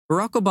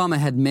Barack Obama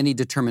had many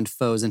determined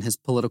foes in his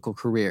political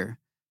career,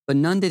 but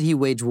none did he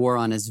wage war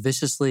on as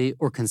viciously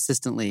or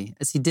consistently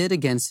as he did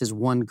against his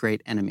one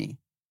great enemy,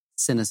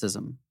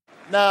 cynicism.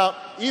 Now,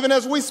 even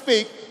as we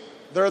speak,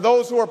 there are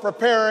those who are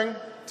preparing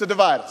to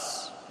divide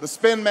us. The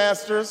spin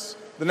masters,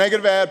 the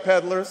negative ad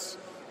peddlers,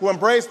 who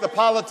embrace the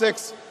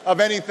politics of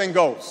anything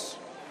goes.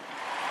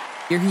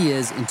 Here he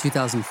is in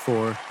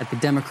 2004 at the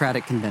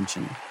Democratic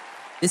Convention.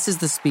 This is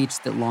the speech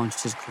that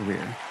launched his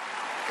career.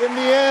 In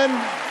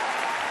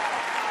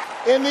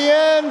the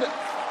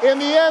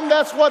end,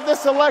 that's what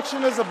this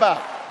election is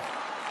about.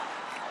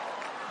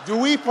 Do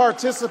we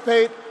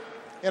participate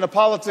in a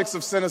politics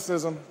of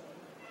cynicism,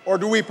 or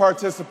do we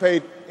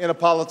participate in a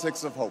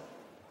politics of hope?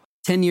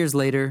 10 years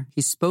later,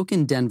 he spoke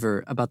in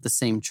Denver about the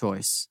same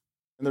choice.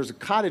 And there's a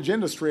cottage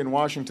industry in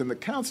Washington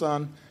that counts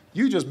on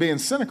you just being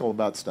cynical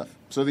about stuff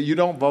so that you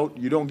don't vote,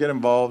 you don't get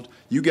involved,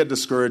 you get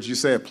discouraged, you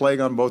say a plague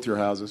on both your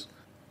houses.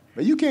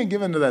 But you can't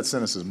give in to that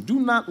cynicism. Do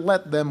not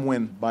let them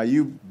win by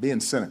you being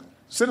cynical.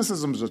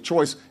 Cynicism is a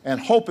choice, and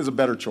hope is a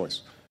better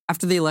choice.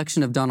 After the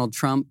election of Donald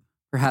Trump,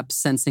 perhaps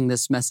sensing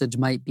this message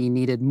might be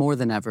needed more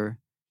than ever,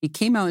 he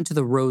came out into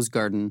the Rose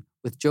Garden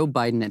with Joe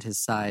Biden at his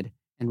side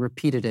and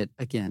repeated it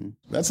again.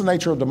 That's the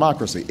nature of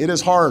democracy. It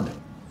is hard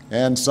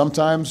and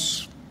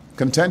sometimes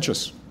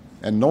contentious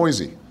and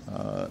noisy.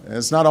 And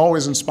it's not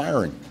always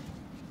inspiring.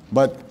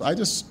 But I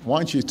just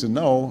want you to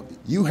know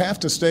you have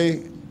to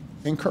stay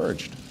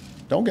encouraged.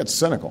 Don't get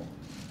cynical.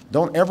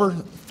 Don't ever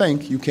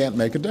think you can't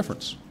make a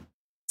difference.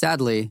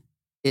 Sadly,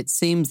 it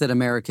seems that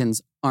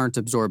Americans aren't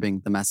absorbing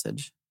the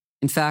message.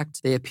 In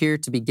fact, they appear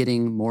to be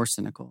getting more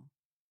cynical.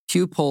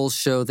 Pew polls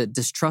show that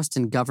distrust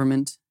in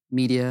government,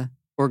 media,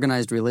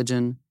 organized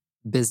religion,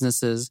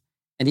 businesses,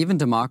 and even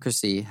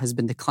democracy has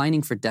been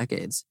declining for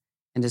decades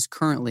and is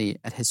currently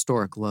at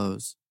historic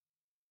lows.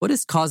 What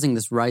is causing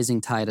this rising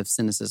tide of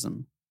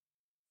cynicism?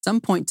 Some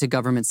point to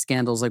government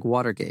scandals like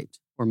Watergate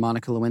or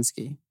Monica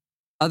Lewinsky.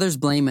 Others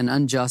blame an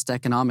unjust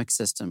economic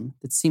system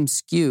that seems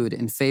skewed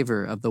in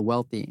favor of the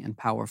wealthy and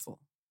powerful.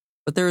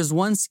 But there is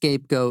one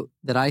scapegoat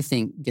that I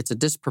think gets a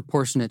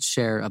disproportionate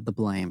share of the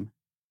blame: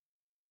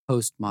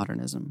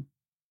 postmodernism.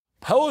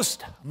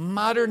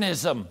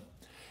 Postmodernism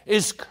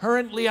is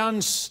currently on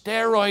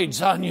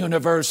steroids on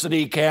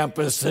university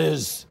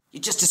campuses.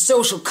 You're just a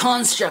social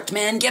construct,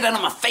 man. Get out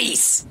of my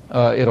face.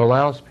 It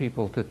allows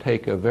people to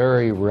take a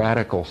very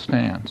radical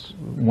stance.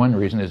 One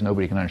reason is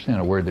nobody can understand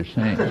a word they're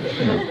saying.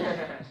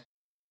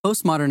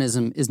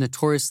 Postmodernism is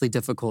notoriously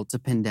difficult to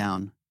pin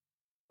down,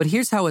 but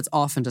here's how it's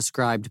often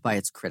described by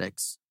its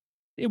critics.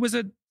 It was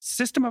a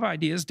system of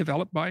ideas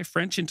developed by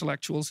French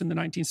intellectuals in the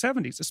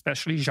 1970s,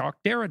 especially Jacques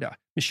Derrida.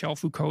 Michel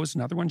Foucault is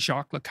another one,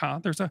 Jacques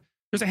Lacan. There's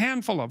a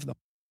handful of them.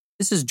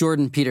 This is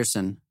Jordan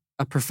Peterson,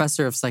 a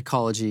professor of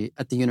psychology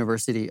at the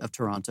University of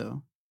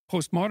Toronto.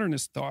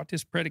 Postmodernist thought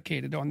is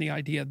predicated on the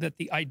idea that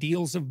the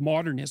ideals of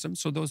modernism,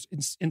 so those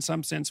in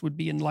some sense would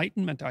be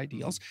Enlightenment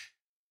ideals,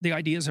 the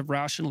ideas of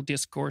rational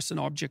discourse and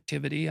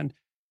objectivity and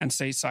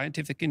say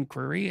scientific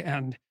inquiry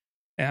and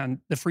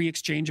the free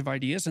exchange of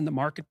ideas and the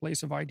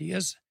marketplace of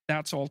ideas,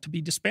 that's all to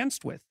be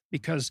dispensed with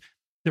because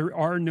there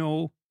are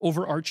no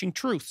overarching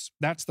truths.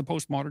 That's the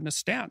postmodernist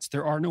stance.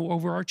 There are no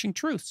overarching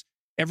truths.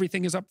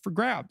 Everything is up for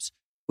grabs.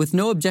 With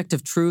no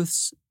objective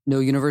truths, no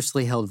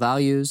universally held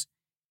values,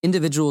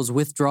 individuals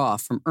withdraw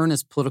from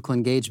earnest political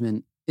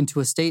engagement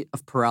into a state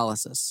of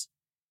paralysis.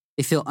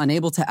 They feel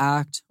unable to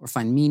act or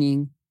find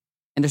meaning,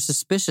 and are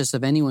suspicious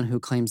of anyone who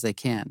claims they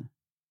can.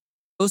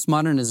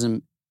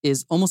 Postmodernism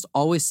is almost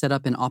always set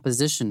up in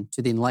opposition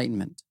to the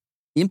Enlightenment,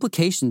 the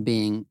implication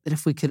being that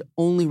if we could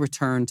only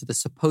return to the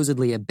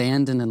supposedly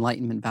abandoned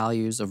Enlightenment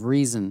values of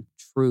reason,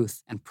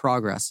 truth, and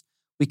progress,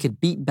 we could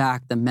beat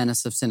back the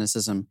menace of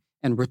cynicism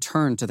and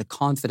return to the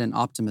confident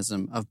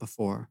optimism of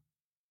before.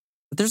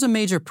 But there's a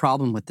major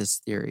problem with this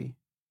theory.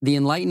 The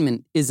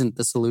Enlightenment isn't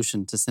the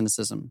solution to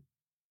cynicism.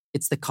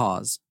 It's the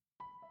cause.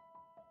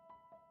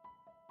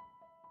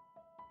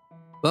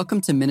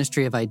 Welcome to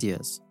Ministry of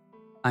Ideas.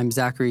 I'm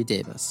Zachary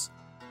Davis.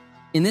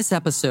 In this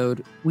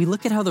episode, we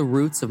look at how the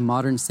roots of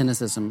modern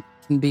cynicism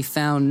can be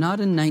found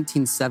not in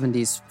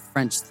 1970s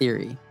French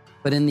theory,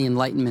 but in the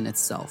Enlightenment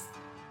itself.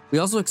 We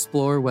also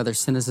explore whether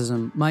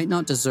cynicism might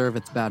not deserve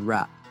its bad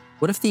rap.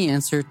 What if the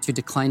answer to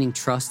declining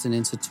trust in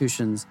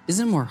institutions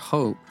isn't more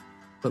hope,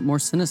 but more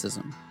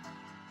cynicism?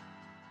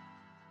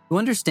 To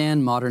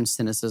understand modern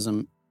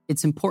cynicism,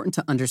 it's important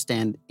to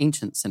understand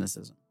ancient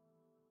cynicism.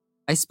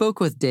 I spoke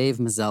with Dave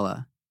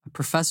Mazzella, a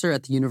professor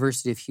at the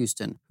University of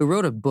Houston, who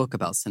wrote a book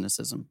about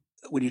cynicism.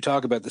 When you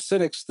talk about the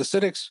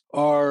Cynics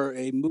are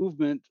a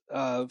movement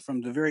from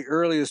the very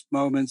earliest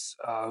moments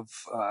of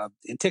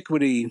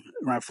antiquity,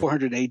 around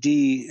 400 AD,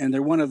 and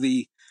they're one of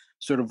the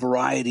sort of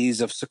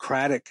varieties of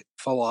Socratic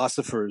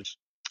philosophers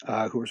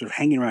who were sort of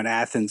hanging around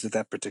Athens at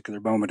that particular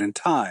moment in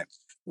time.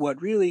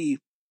 What really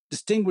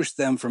distinguished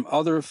them from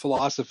other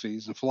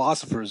philosophies and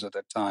philosophers at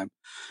that time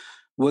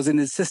was an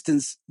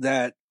insistence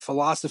that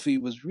philosophy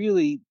was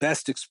really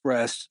best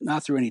expressed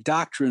not through any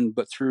doctrine,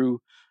 but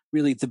through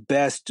really the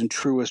best and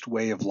truest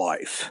way of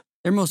life.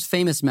 Their most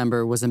famous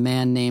member was a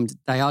man named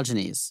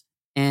Diogenes,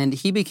 and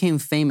he became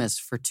famous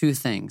for two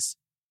things: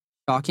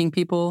 shocking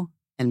people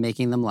and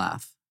making them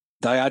laugh.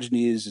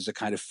 Diogenes is a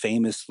kind of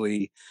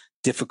famously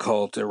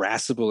difficult,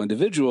 irascible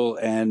individual,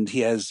 and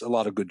he has a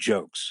lot of good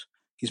jokes.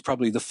 He's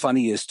probably the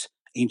funniest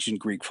ancient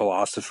Greek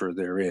philosopher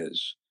there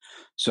is.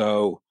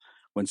 So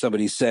when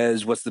somebody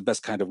says, "What's the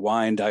best kind of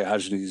wine?"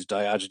 Diogenes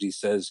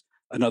says,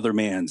 "Another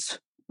man's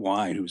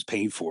wine who's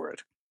paying for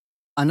it."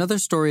 Another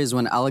story is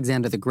when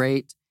Alexander the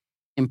Great,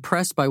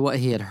 impressed by what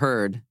he had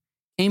heard,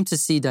 came to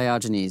see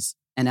Diogenes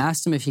and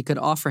asked him if he could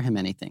offer him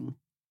anything.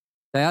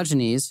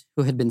 Diogenes,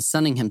 who had been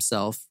sunning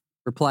himself,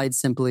 replied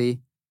simply,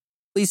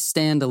 "Please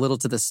stand a little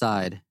to the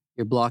side.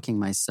 You're blocking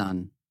my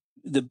sun."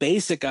 The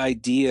basic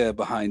idea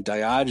behind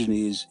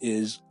Diogenes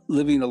is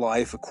living a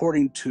life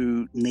according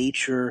to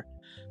nature,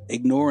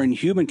 ignoring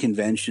human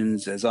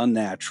conventions as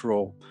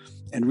unnatural,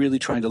 and really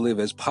trying to live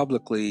as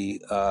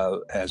publicly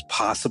as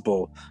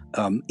possible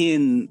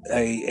in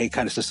a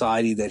kind of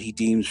society that he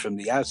deems from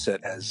the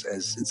outset as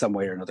in some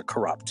way or another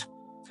corrupt.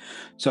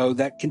 So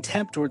that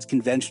contempt towards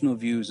conventional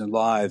views and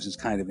lives is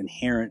kind of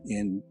inherent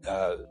in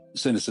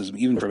cynicism,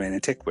 even from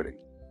antiquity.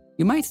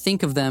 You might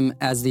think of them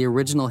as the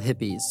original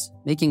hippies,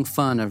 making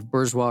fun of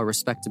bourgeois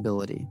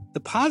respectability. The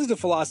positive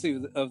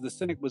philosophy of the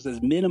Cynic was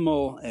as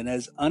minimal and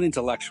as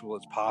unintellectual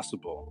as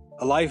possible.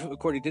 A life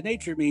according to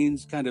nature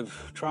means kind of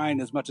trying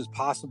as much as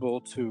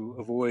possible to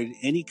avoid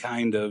any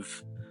kind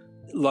of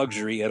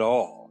luxury at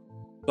all.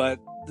 But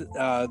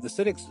the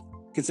Cynics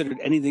considered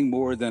anything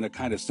more than a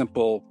kind of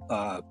simple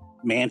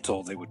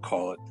mantle, they would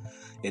call it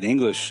in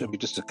English. I mean,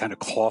 just a kind of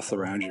cloth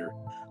around your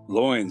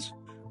loins,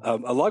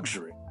 a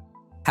luxury.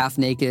 Half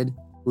naked,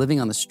 living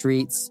on the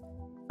streets,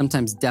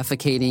 sometimes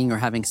defecating or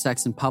having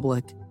sex in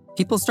public,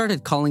 people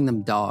started calling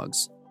them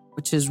dogs,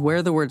 which is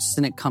where the word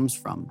cynic comes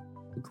from,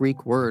 the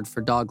Greek word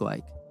for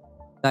dog-like.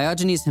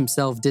 Diogenes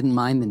himself didn't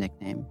mind the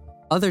nickname.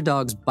 Other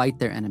dogs bite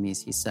their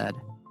enemies, he said.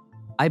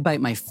 I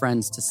bite my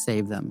friends to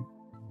save them.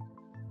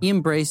 He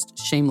embraced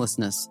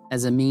shamelessness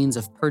as a means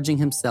of purging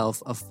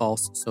himself of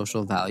false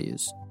social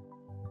values.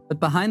 But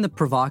behind the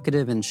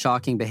provocative and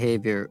shocking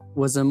behavior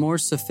was a more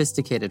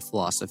sophisticated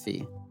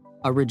philosophy,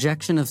 a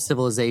rejection of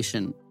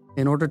civilization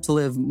in order to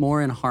live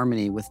more in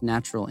harmony with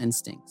natural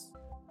instincts.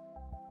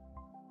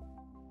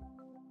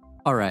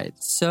 All right,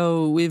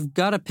 so we've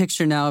got a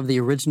picture now of the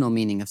original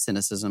meaning of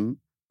cynicism,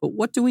 but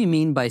what do we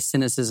mean by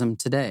cynicism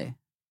today?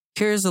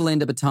 Here's Alain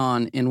de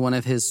Botton in one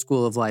of his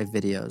School of Life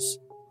videos.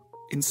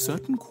 In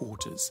certain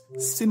quarters,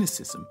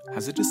 cynicism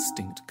has a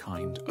distinct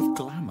kind of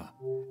glamour.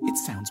 It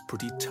sounds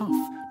pretty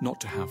tough not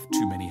to have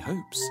too many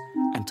hopes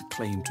and to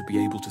claim to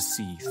be able to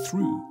see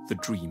through the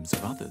dreams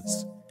of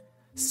others.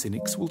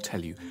 Cynics will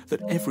tell you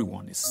that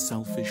everyone is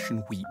selfish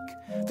and weak,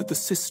 that the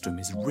system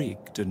is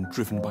rigged and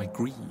driven by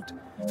greed,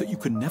 that you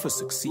can never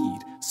succeed,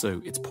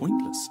 so it's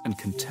pointless and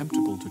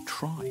contemptible to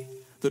try,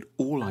 that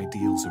all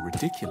ideals are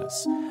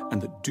ridiculous,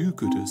 and that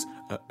do-gooders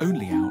are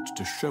only out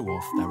to show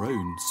off their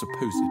own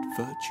supposed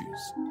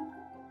virtues.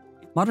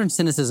 Modern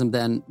cynicism,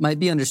 then, might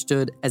be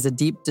understood as a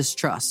deep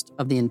distrust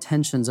of the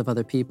intentions of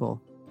other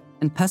people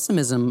and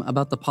pessimism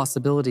about the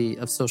possibility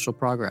of social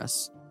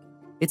progress.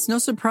 It's no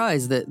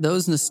surprise that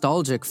those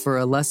nostalgic for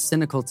a less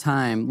cynical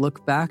time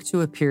look back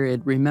to a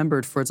period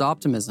remembered for its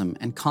optimism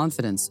and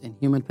confidence in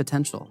human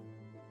potential,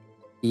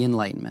 the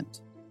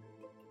Enlightenment.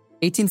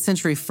 18th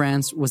century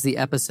France was the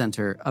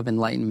epicenter of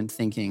Enlightenment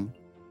thinking,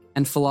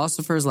 and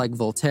philosophers like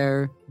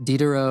Voltaire,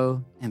 Diderot,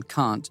 and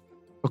Kant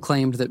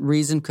proclaimed that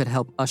reason could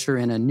help usher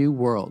in a new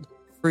world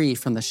free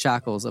from the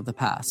shackles of the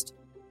past.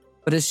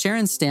 But as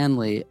Sharon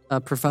Stanley, a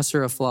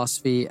professor of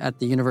philosophy at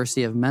the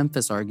University of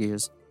Memphis,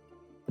 argues,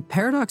 the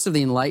paradox of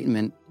the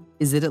Enlightenment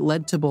is that it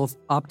led to both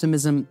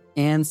optimism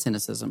and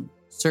cynicism,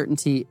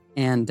 certainty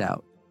and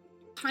doubt.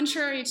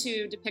 Contrary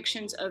to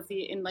depictions of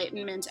the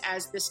Enlightenment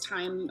as this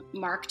time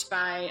marked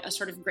by a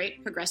sort of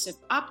great progressive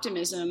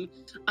optimism,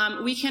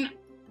 we can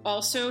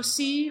also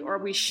see, or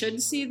we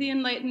should see, the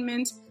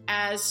Enlightenment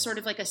as sort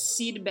of like a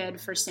seedbed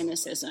for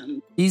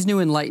cynicism. These new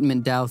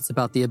Enlightenment doubts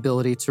about the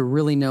ability to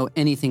really know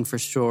anything for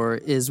sure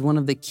is one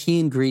of the key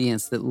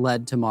ingredients that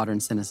led to modern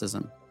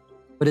cynicism.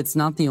 But it's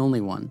not the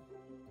only one.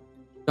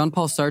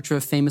 Jean-Paul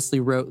Sartre famously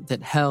wrote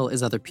that hell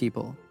is other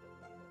people.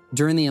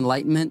 During the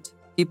Enlightenment,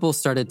 people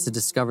started to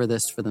discover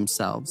this for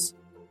themselves.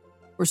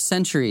 For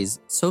centuries,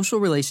 social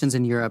relations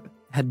in Europe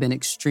had been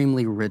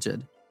extremely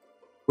rigid.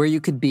 Where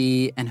you could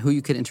be and who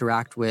you could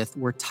interact with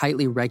were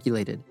tightly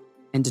regulated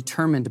and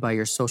determined by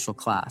your social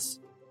class.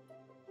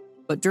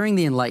 But during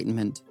the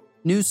Enlightenment,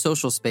 new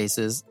social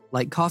spaces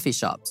like coffee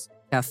shops,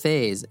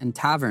 cafes, and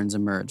taverns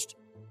emerged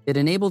that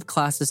enabled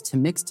classes to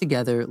mix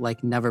together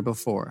like never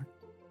before.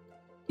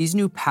 These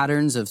new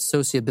patterns of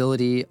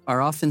sociability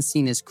are often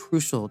seen as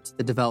crucial to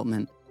the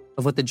development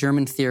of what the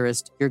German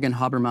theorist Jürgen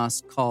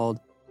Habermas called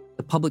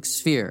the public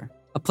sphere,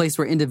 a place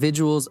where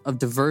individuals of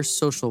diverse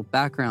social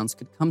backgrounds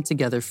could come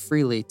together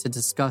freely to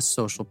discuss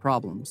social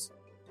problems.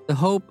 The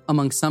hope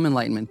among some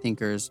Enlightenment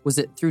thinkers was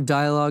that through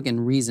dialogue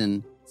and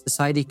reason,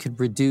 society could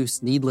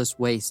reduce needless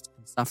waste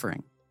and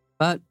suffering.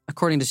 But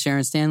according to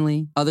Sharon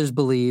Stanley, others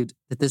believed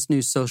that this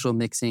new social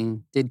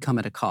mixing did come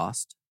at a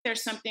cost.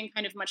 There's something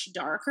kind of much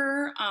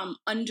darker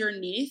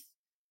underneath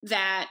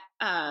that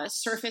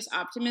surface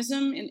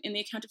optimism in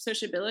the account of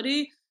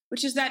sociability,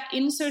 which is that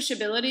in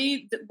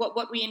sociability,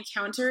 what we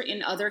encounter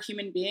in other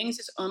human beings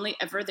is only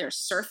ever their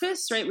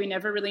surface, right? We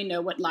never really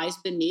know what lies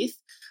beneath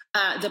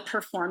the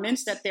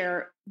performance that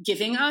they're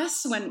giving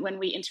us when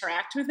we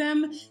interact with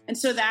them. And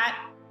so that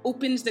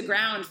opens the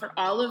ground for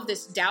all of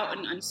this doubt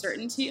and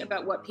uncertainty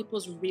about what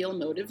people's real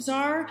motives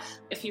are.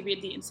 If you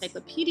read the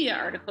encyclopedia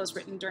articles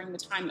written during the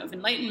time of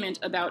Enlightenment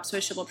about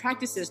sociable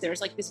practices, there's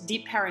like this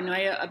deep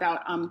paranoia about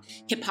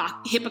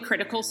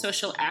hypocritical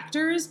social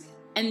actors.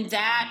 And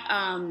that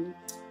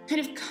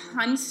kind of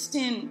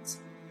constant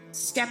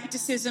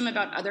skepticism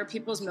about other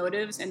people's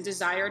motives and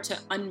desire to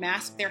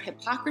unmask their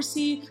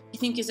hypocrisy, I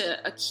think, is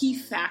a key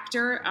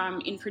factor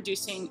in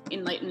producing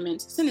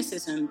Enlightenment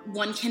cynicism.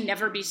 One can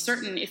never be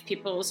certain if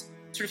people's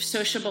sort of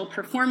sociable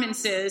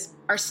performances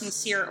are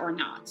sincere or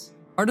not.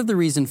 Part of the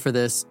reason for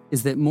this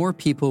is that more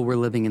people were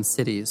living in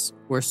cities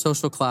where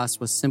social class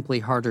was simply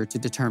harder to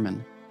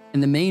determine.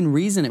 And the main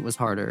reason it was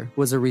harder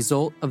was a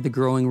result of the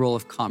growing role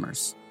of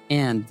commerce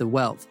and the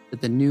wealth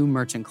that the new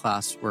merchant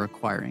class were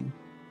acquiring.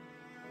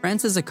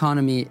 France's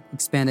economy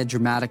expanded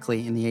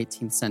dramatically in the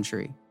 18th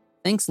century,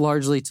 thanks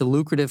largely to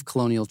lucrative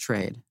colonial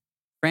trade.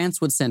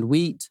 France would send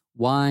wheat,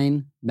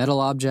 wine,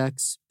 metal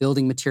objects,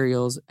 building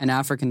materials, and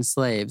African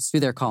slaves to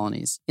their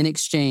colonies in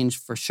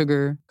exchange for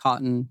sugar,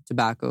 cotton,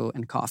 tobacco,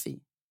 and coffee.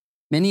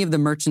 Many of the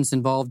merchants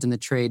involved in the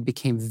trade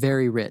became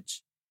very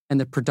rich, and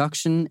the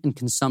production and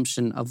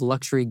consumption of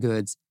luxury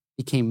goods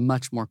became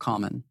much more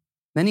common.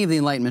 Many of the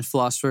Enlightenment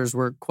philosophers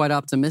were quite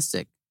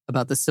optimistic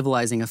about the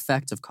civilizing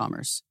effect of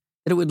commerce,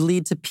 that it would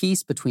lead to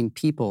peace between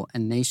people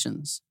and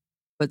nations.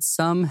 But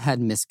some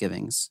had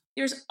misgivings.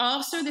 There's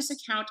also this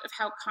account of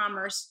how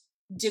commerce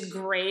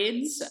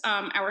degrades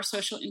our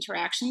social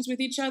interactions with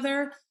each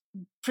other,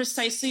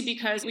 precisely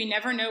because we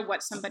never know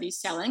what somebody's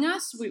selling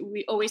us.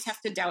 We always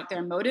have to doubt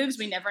their motives.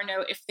 We never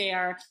know if they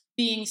are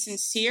being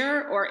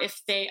sincere or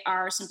if they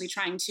are simply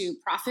trying to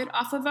profit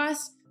off of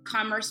us.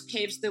 Commerce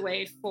paves the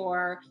way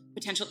for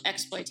potential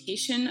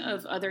exploitation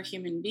of other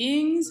human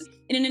beings.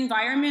 In an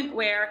environment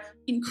where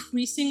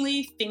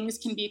increasingly things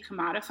can be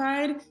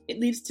commodified, it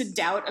leads to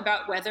doubt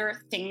about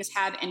whether things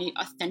have any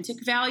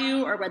authentic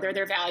value or whether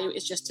their value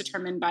is just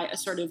determined by a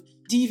sort of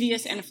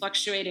devious and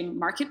fluctuating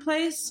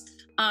marketplace.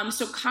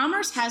 So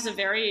commerce has a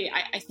very,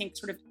 I think,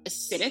 sort of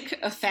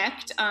acidic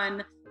effect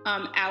on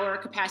our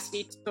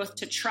capacity both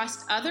to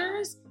trust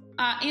others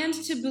and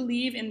to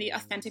believe in the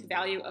authentic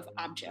value of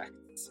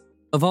objects.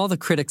 Of all the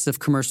critics of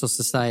commercial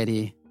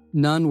society,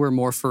 none were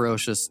more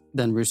ferocious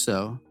than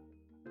Rousseau.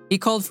 He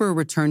called for a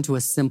return to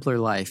a simpler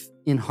life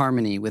in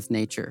harmony with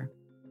nature.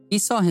 He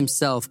saw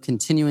himself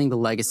continuing the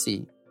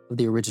legacy of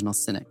the original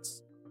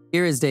cynics.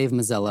 Here is Dave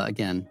Mazzella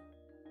again.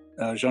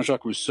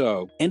 Jean-Jacques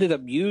Rousseau ended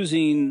up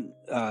using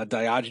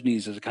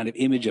Diogenes as a kind of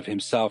image of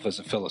himself as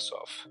a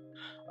philosopher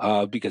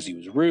because he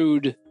was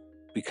rude,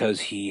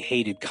 because he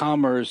hated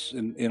commerce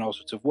in all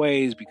sorts of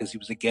ways, because he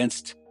was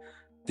against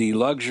the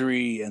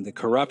luxury and the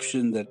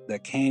corruption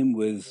that came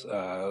with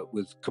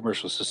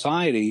commercial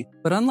society.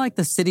 But unlike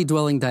the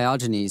city-dwelling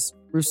Diogenes,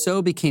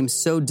 Rousseau became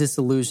so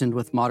disillusioned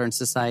with modern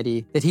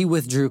society that he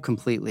withdrew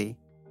completely.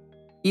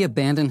 He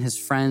abandoned his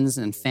friends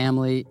and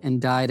family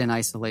and died in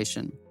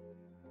isolation.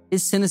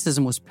 His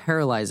cynicism was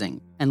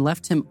paralyzing and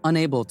left him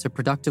unable to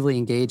productively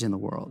engage in the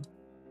world.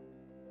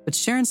 But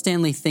Sharon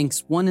Stanley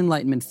thinks one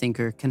Enlightenment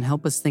thinker can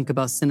help us think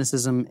about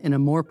cynicism in a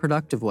more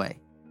productive way.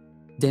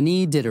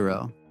 Denis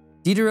Diderot.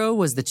 Diderot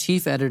was the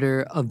chief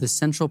editor of the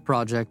central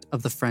project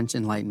of the French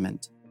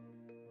Enlightenment,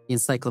 the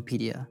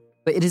Encyclopedia.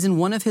 But it is in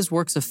one of his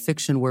works of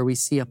fiction where we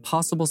see a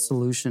possible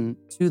solution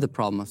to the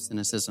problem of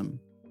cynicism.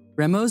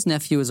 Rameau's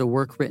Nephew is a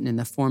work written in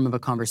the form of a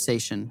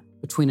conversation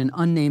between an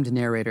unnamed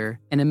narrator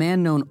and a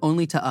man known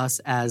only to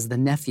us as the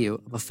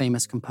nephew of a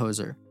famous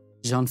composer,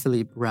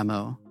 Jean-Philippe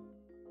Rameau.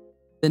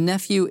 The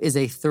nephew is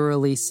a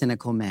thoroughly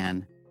cynical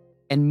man,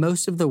 and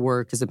most of the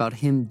work is about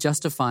him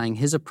justifying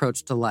his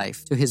approach to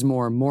life to his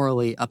more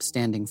morally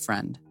upstanding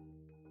friend.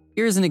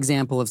 Here's an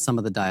example of some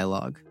of the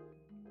dialogue.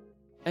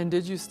 And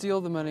did you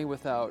steal the money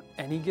without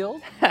any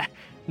guilt?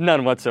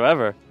 None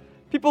whatsoever.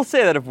 People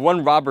say that if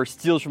one robber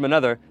steals from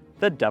another,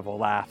 the devil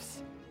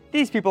laughs.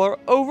 These people are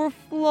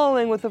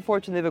overflowing with the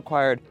fortune they've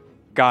acquired.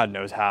 God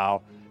knows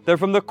how. They're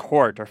from the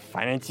court, or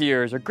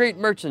financiers, or great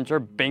merchants, or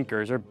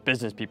bankers, or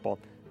business people.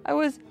 I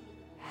was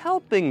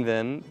helping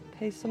them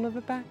pay some of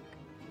it back.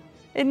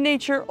 In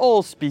nature,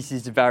 all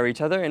species devour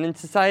each other, and in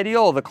society,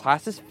 all the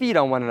classes feed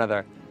on one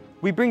another.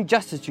 We bring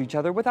justice to each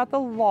other without the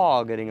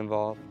law getting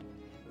involved.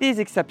 These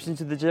exceptions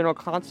to the general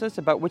consensus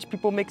about which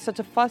people make such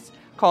a fuss,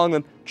 calling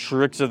them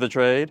tricks of the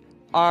trade,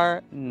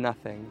 are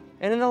nothing.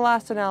 And in the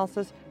last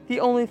analysis, the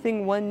only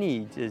thing one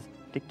needs is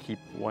to keep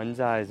one's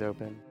eyes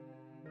open.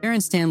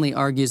 Sharon Stanley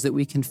argues that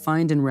we can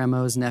find in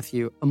Rameau's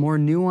Nephew a more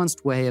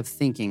nuanced way of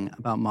thinking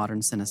about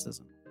modern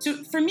cynicism. So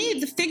for me,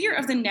 the figure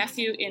of the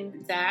nephew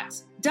in that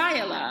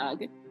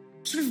dialogue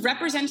sort of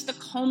represents the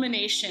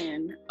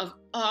culmination of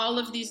all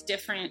of these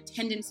different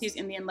tendencies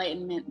in the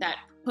Enlightenment that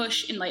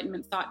push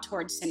Enlightenment thought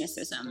towards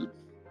cynicism.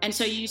 And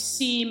so you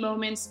see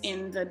moments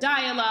in the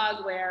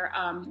dialogue where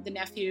the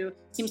nephew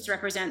seems to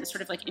represent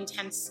sort of like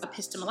intense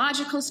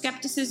epistemological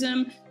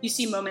skepticism. You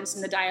see moments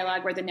in the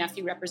dialogue where the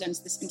nephew represents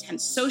this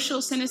intense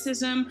social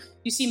cynicism.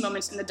 You see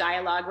moments in the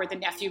dialogue where the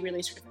nephew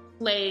really sort of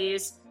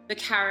plays the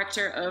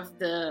character of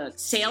the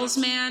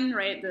salesman,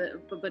 right?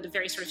 But a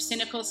very sort of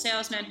cynical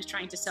salesman who's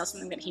trying to sell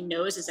something that he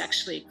knows is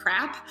actually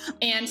crap.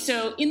 And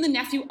so in the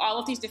nephew, all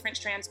of these different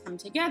strands come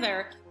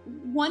together.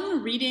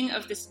 One reading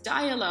of this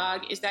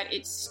dialogue is that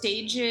it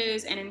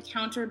stages an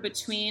encounter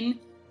between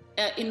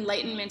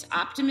Enlightenment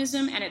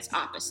optimism and its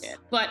opposite.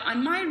 But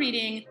on my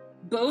reading,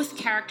 both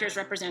characters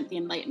represent the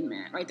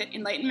Enlightenment, right? That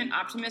Enlightenment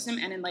optimism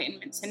and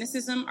Enlightenment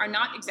cynicism are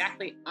not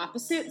exactly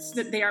opposites,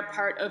 that they are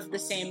part of the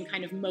same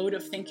kind of mode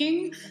of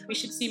thinking. We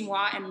should see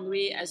Moi and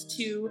Louis as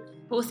two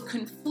both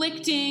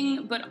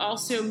conflicting but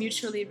also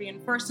mutually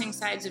reinforcing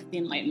sides of the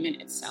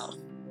Enlightenment itself.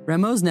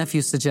 Rameau's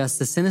nephew suggests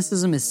that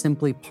cynicism is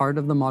simply part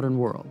of the modern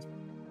world.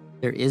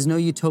 There is no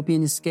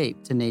utopian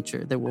escape to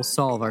nature that will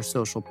solve our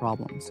social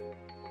problems.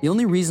 The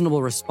only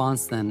reasonable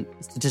response, then,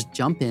 is to just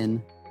jump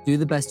in, do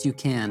the best you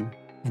can,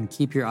 and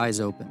keep your eyes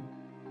open.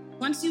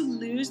 Once you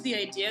lose the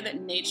idea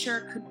that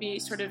nature could be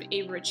sort of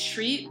a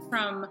retreat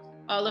from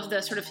all of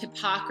the sort of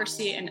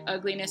hypocrisy and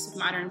ugliness of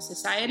modern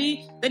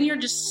society, then you're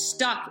just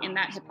stuck in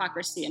that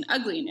hypocrisy and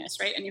ugliness,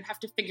 right? And you have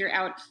to figure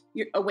out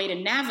a way to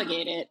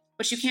navigate it,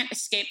 but you can't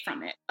escape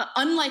from it.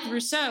 Unlike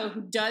Rousseau,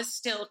 who does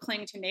still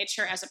cling to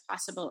nature as a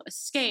possible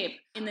escape,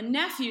 in the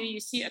nephew,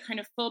 you see a kind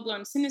of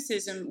full-blown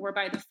cynicism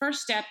whereby the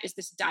first step is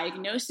this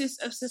diagnosis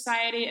of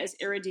society as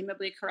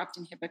irredeemably corrupt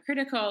and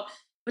hypocritical.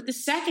 But the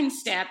second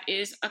step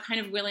is a kind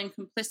of willing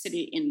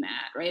complicity in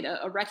that, right?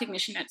 A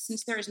recognition that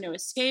since there is no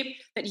escape,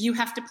 that you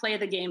have to play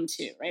the game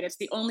too, right? It's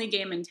the only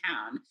game in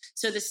town.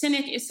 So the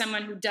cynic is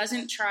someone who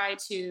doesn't try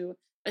to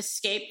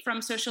escape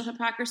from social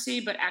hypocrisy,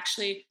 but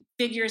actually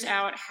figures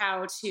out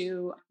how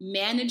to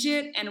manage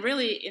it and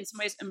really, in some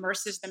ways,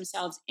 immerses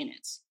themselves in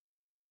it.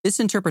 This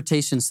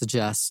interpretation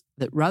suggests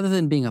that rather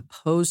than being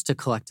opposed to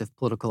collective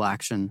political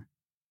action,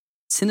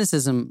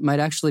 cynicism might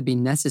actually be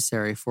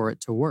necessary for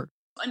it to work.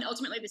 And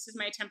ultimately, this is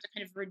my attempt to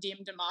kind of redeem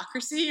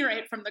democracy,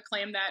 right? From the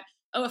claim that,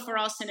 oh, if we're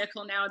all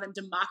cynical now, then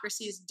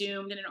democracy is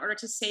doomed. And in order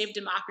to save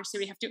democracy,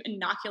 we have to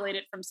inoculate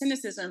it from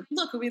cynicism.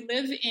 Look, we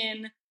live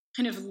in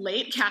kind of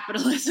late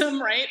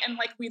capitalism, right? And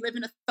like we live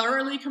in a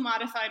thoroughly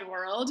commodified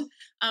world.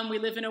 We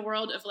live in a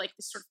world of like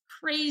this sort of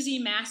crazy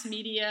mass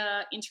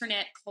media,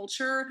 internet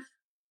culture.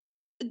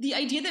 The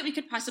idea that we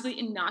could possibly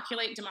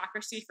inoculate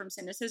democracy from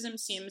cynicism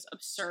seems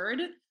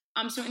absurd.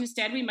 So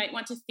instead, we might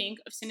want to think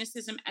of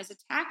cynicism as a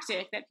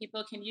tactic that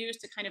people can use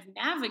to kind of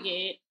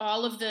navigate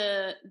all of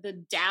the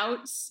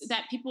doubts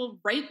that people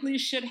rightly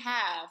should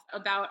have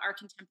about our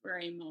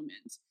contemporary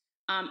moment.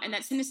 And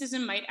that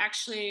cynicism might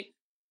actually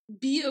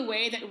be a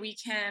way that we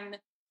can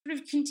sort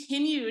of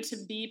continue to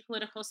be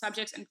political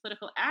subjects and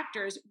political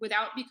actors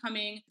without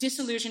becoming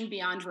disillusioned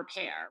beyond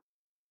repair.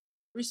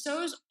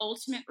 Rousseau's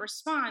ultimate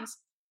response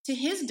to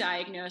his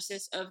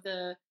diagnosis of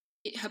the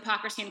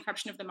hypocrisy and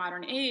corruption of the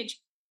modern age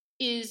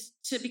is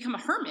to become a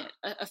hermit,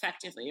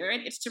 effectively, right?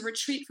 It's to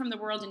retreat from the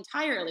world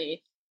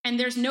entirely. And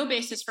there's no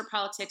basis for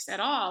politics at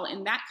all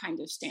in that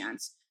kind of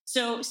stance.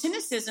 So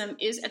cynicism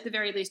is at the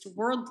very least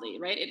worldly,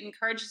 right? It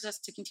encourages us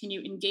to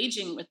continue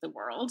engaging with the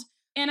world.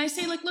 And I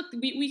say, like, look,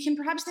 we can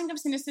perhaps think of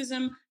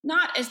cynicism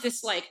not as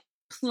this like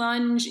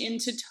plunge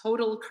into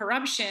total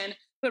corruption,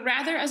 but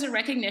rather as a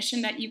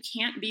recognition that you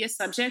can't be a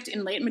subject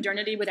in late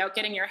modernity without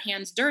getting your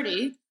hands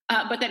dirty,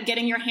 but that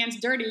getting your hands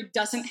dirty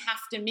doesn't have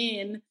to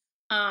mean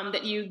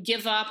that you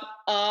give up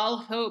all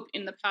hope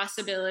in the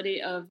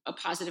possibility of a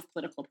positive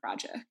political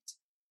project.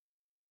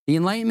 The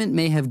Enlightenment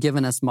may have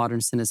given us modern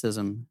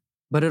cynicism,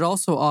 but it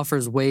also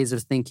offers ways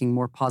of thinking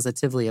more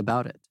positively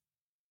about it.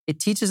 It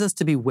teaches us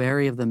to be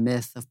wary of the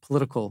myth of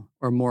political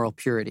or moral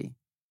purity.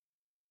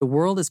 The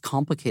world is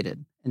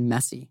complicated and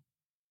messy.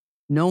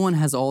 No one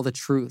has all the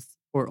truth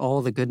or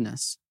all the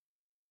goodness.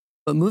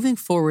 But moving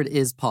forward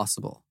is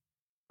possible,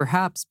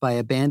 perhaps by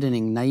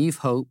abandoning naive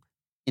hope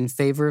in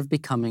favor of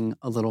becoming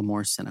a little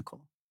more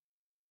cynical.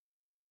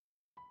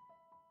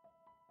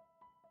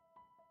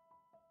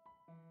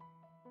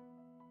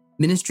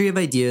 Ministry of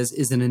Ideas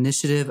is an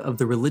initiative of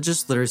the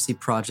Religious Literacy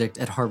Project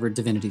at Harvard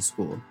Divinity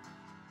School.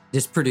 It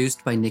is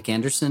produced by Nick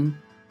Anderson,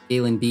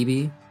 Galen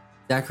Beebe,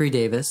 Zachary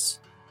Davis,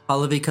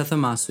 Pallavi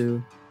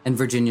Kathamasu, and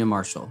Virginia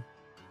Marshall.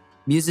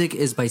 Music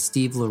is by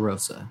Steve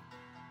LaRosa.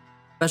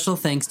 Special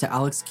thanks to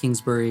Alex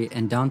Kingsbury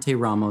and Dante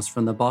Ramos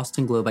from the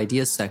Boston Globe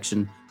Ideas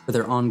section for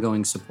their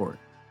ongoing support.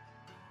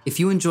 If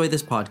you enjoy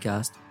this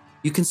podcast,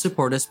 you can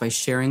support us by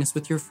sharing us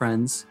with your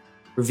friends,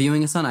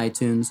 reviewing us on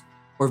iTunes,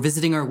 or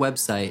visiting our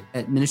website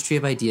at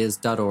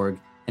ministryofideas.org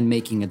and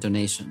making a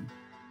donation.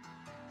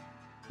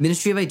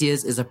 Ministry of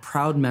Ideas is a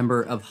proud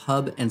member of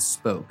Hub and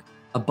Spoke,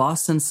 a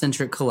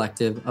Boston-centric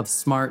collective of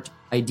smart,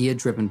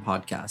 idea-driven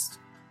podcasts.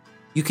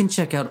 You can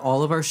check out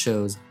all of our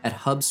shows at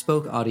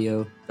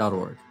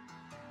hubspokeaudio.org.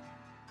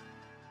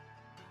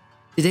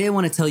 Today I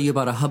want to tell you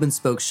about a hub and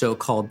spoke show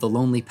called The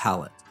Lonely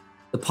Palette,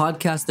 the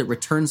podcast that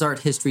returns art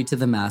history to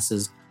the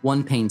masses,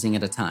 one painting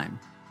at a time.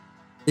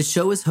 The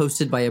show is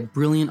hosted by a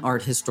brilliant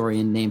art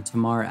historian named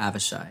Tamar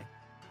Avishai,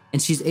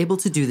 and she's able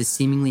to do the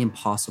seemingly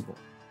impossible,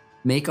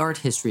 make art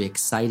history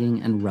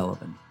exciting and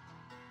relevant.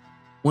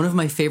 One of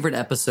my favorite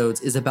episodes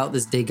is about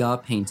this Degas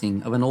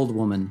painting of an old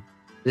woman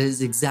that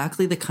is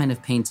exactly the kind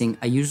of painting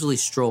I usually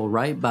stroll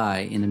right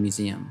by in a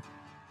museum.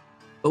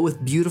 But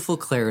with beautiful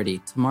clarity,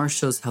 Tamar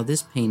shows how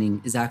this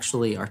painting is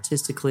actually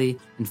artistically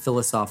and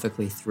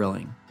philosophically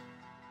thrilling.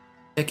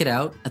 Check it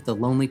out at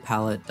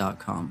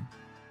thelonelypalette.com.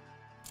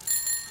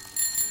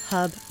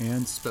 Hub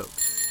and Spoke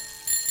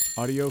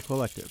Audio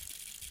Collective.